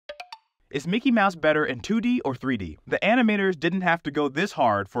Is Mickey Mouse better in 2D or 3D? The animators didn't have to go this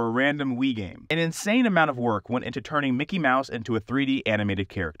hard for a random Wii game. An insane amount of work went into turning Mickey Mouse into a 3D animated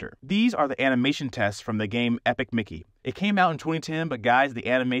character. These are the animation tests from the game Epic Mickey. It came out in 2010, but guys, the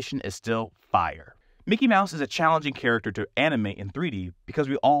animation is still fire. Mickey Mouse is a challenging character to animate in 3D because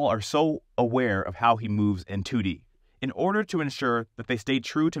we all are so aware of how he moves in 2D. In order to ensure that they stayed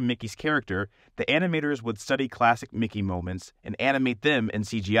true to Mickey's character, the animators would study classic Mickey moments and animate them in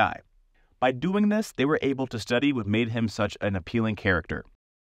CGI. By doing this, they were able to study what made him such an appealing character.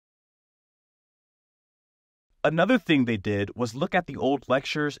 Another thing they did was look at the old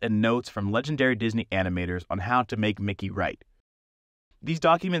lectures and notes from legendary Disney animators on how to make Mickey right. These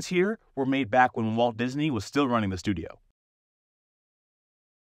documents here were made back when Walt Disney was still running the studio.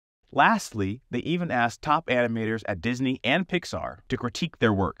 Lastly, they even asked top animators at Disney and Pixar to critique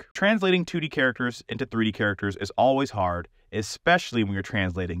their work. Translating 2D characters into 3D characters is always hard, especially when you're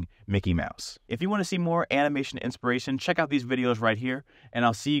translating Mickey Mouse. If you want to see more animation inspiration, check out these videos right here, and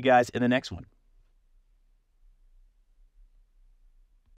I'll see you guys in the next one.